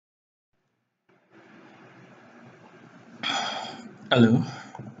Hello,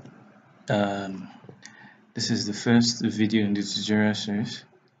 um, this is the first video in the tutorial series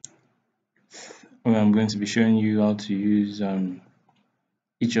where I'm going to be showing you how to use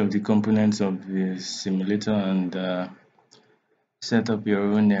each of the components of the simulator and set up your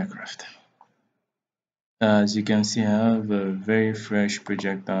own aircraft. As you can see, I have a very fresh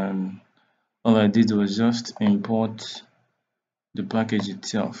project, and all I did was just import the package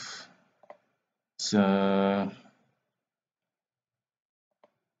itself. So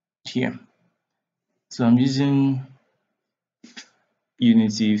here, so I'm using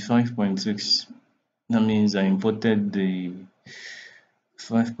Unity 5.6. That means I imported the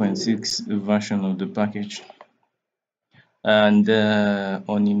 5.6 version of the package, and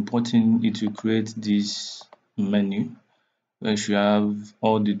on importing it will create this menu where you have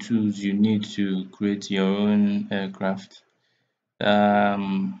all the tools you need to create your own aircraft.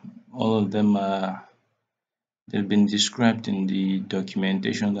 All of them are they've been described in the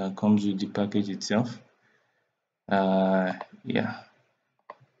documentation that comes with the package itself. Yeah,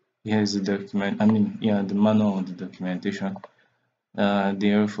 here's the the manual of the documentation. The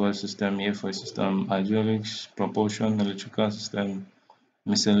airfoil system, hydraulics, propulsion, electrical system,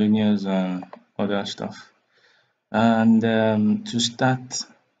 miscellaneous, and other stuff. And to start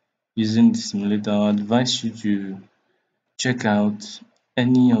using the simulator, I advise you to check out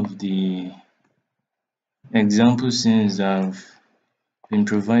any of the example scenes that have been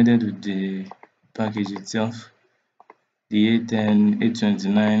provided with the package itself. The A10,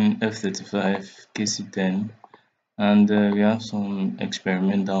 A29, F35, KC10, and we have some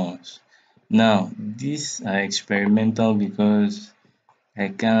experimental ones. Now, these are experimental because I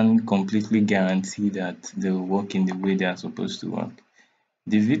can't completely guarantee that they will work in the way they are supposed to work.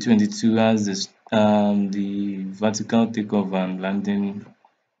 The V22 has the vertical takeoff and landing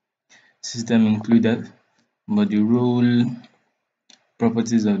system included, but the roll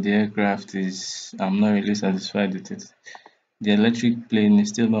properties of the aircraft is I'm not really satisfied with it. The electric plane is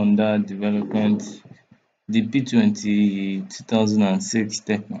still under development. The P20 2006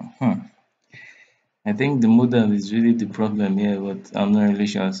 Techno. I think the model is really the problem here, but I'm not really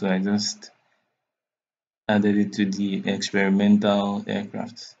sure, so I just added it to the experimental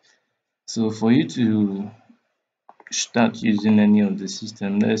aircraft. So for you to start using any of the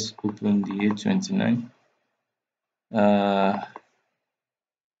system, let's open the A29.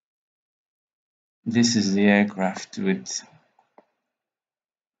 This is the aircraft with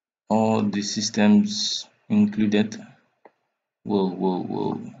all the systems included.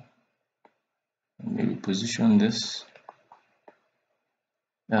 Whoa. Let me reposition this.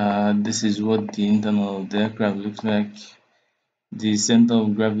 This is what the internal of the aircraft looks like. The center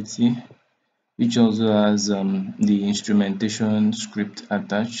of gravity, which also has the instrumentation script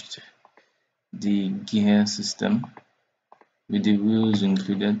attached, the gear system with the wheels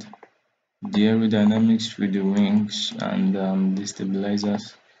included, the aerodynamics with the wings and the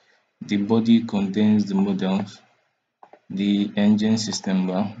stabilizers. The body contains the models. The engine system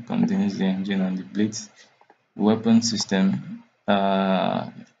contains the engine and the blades. Weapon system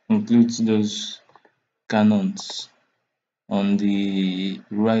includes those cannons on the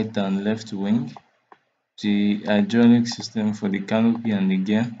right and left wing, the hydraulic system for the canopy and the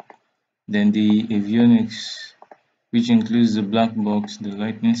gear, then the avionics, which includes the black box, the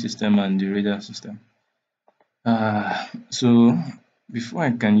lighting system, and the radar system. So before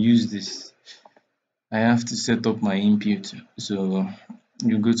I can use this, I have to set up my input. So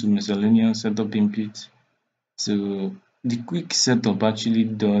you go to miscellaneous, set up input. So the quick setup actually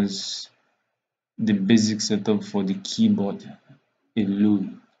does the basic setup for the keyboard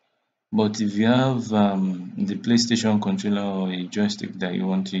alone. But if you have the PlayStation controller or a joystick that you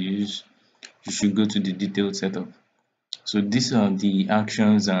want to use, you should go to the detailed setup. So these are the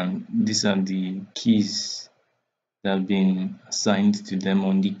actions and these are the keys that have been assigned to them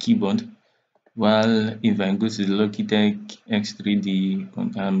on the keyboard. While if I go to the Logitech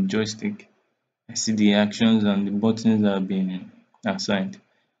X3D joystick, I see the actions and the buttons that have been assigned.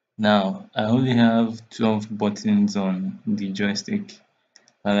 Now, I only have 12 buttons on the joystick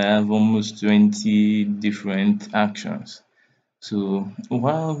and I have almost 20 different actions. So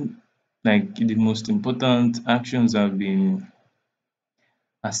while like the most important actions have been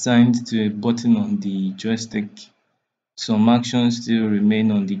assigned to a button on the joystick, some actions still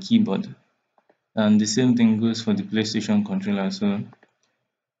remain on the keyboard. And the same thing goes for the PlayStation controller. So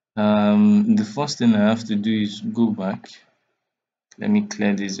the first thing I have to do is go back. Let me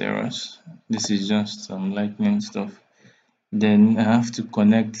clear these errors. This is just some lightning stuff. Then I have to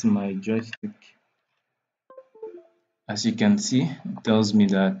connect my joystick. As you can see, it tells me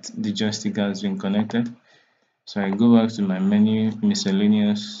that the joystick has been connected. So I go back to my menu,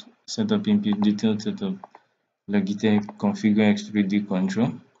 miscellaneous, setup input, detailed setup, Logitech, configure X3D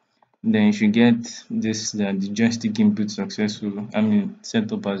control. Then you should get this that the joystick input successful. I mean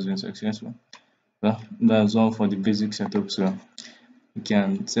setup has been successful. Well, that's all for the basic setup. So you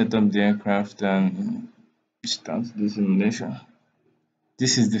can set up the aircraft and start the simulation.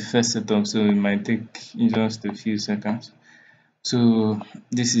 This is the first setup, so it might take just a few seconds. So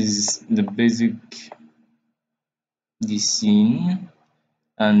this is the basic the scene,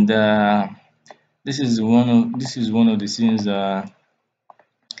 and this is one of the scenes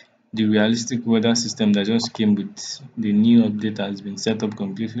the realistic weather system that just came with the new update has been set up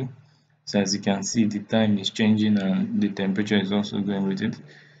completely. So as you can see, the time is changing and the temperature is also going with it.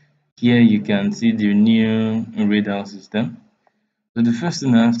 Here you can see the new radar system. So the first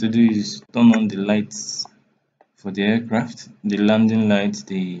thing I have to do is turn on the lights for the aircraft, the landing lights,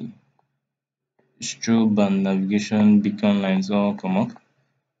 the strobe and navigation beacon lines all come up.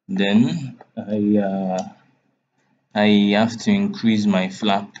 Then I have to increase my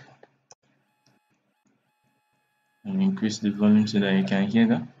flap and increase the volume so that you can hear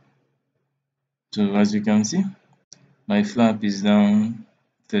that. So as you can see, my flap is down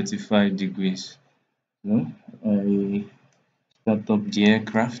 35 degrees. So I start up the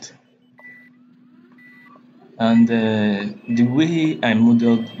aircraft, and the way I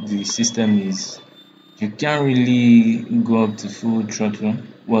modeled the system is you can't really go up to full throttle.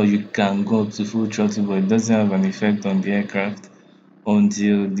 Well, you can go up to full throttle, but it doesn't have an effect on the aircraft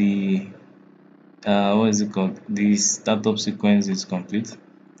until the what is it called? The startup sequence is complete.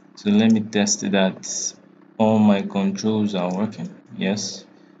 So let me test that all my controls are working. Yes,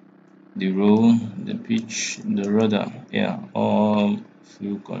 the roll, the pitch, the rudder, yeah, all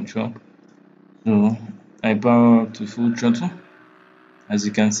full control. So I power up to full throttle. As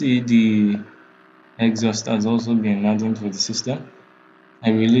you can see, the exhaust has also been added for the system. I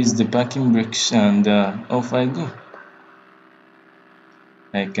release the parking brakes and off I go.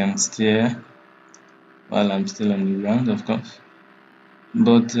 I can steer while I'm still on the ground, of course.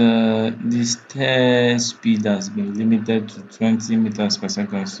 But the steer speed has been limited to 20 meters per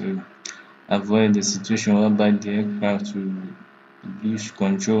second to avoid the situation whereby the aircraft will lose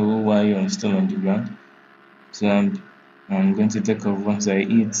control while you're still on the ground. So I'm going to take off once I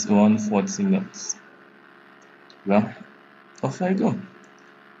hit 140 knots. Well, off I go.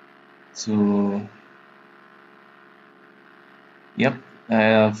 So yep, I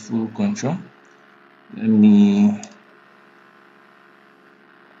have full control. Let me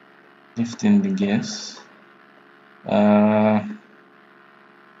lift in the gears.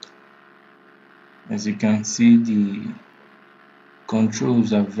 As you can see, the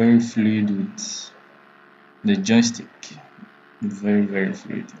controls are very fluid with the joystick. Very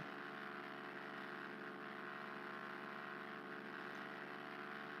fluid.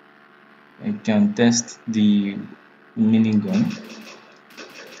 I can test the minigun.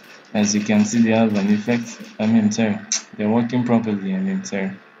 As you can see, they have an effect. They're working properly.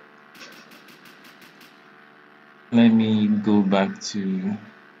 Sorry. Let me go back to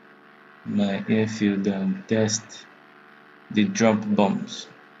my airfield and test the drop bombs.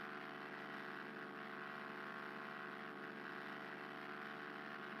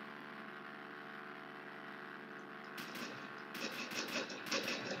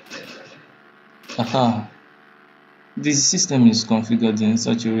 Aha! This system is configured in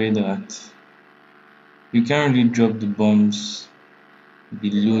such a way that you can't really drop the bombs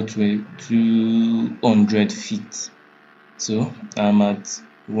below 200 feet. So I'm at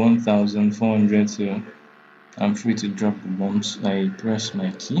 1400, so I'm free to drop the bombs. I press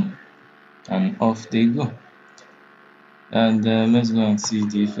my key and off they go. And let's go and see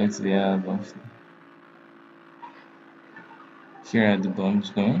the effects they have of. Here are the bombs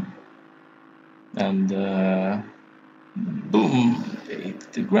going, and boom, they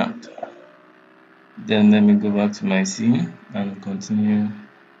hit the ground. Then let me go back to my scene and continue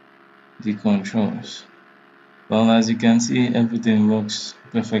the controls. Well, as you can see, everything works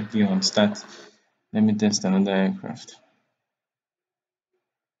perfectly on start. Let me test another aircraft.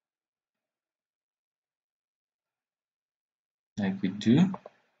 Like we do,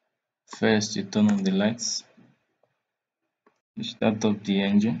 first you turn on the lights, you start up the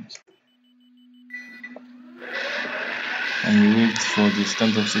engine, and you wait for the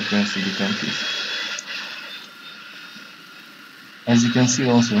startup sequence to be complete. As you can see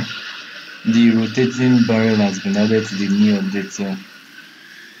also, the rotating barrel has been added to the new update, so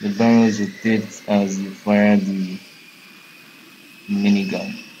the barrels rotate as you fire the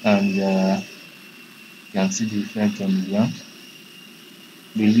minigun, and you can see the effect on the ground.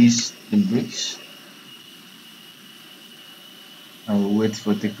 Release the brakes, I will wait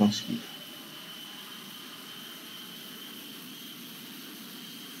for takeoff speed.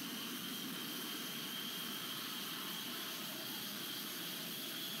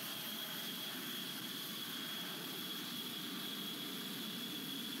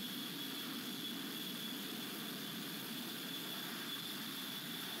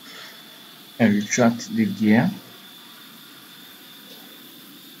 I retract the gear.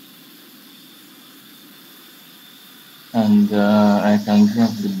 And I can grab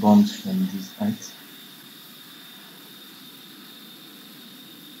the bombs from this height.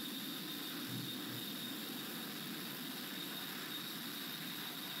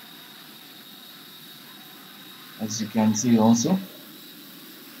 As you can see also,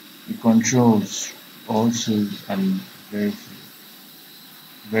 the controls also and very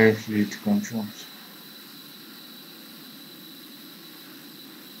fluid controls.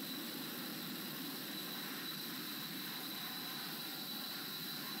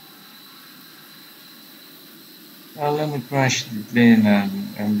 Now let me crash the plane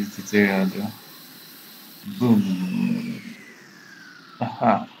and end the tutorial though. Boom.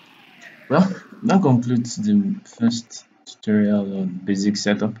 Aha. Well, that concludes the first tutorial on basic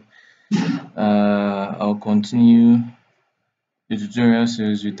setup. I'll continue the tutorial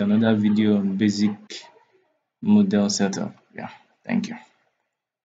series with another video on basic model setup. Yeah, thank you.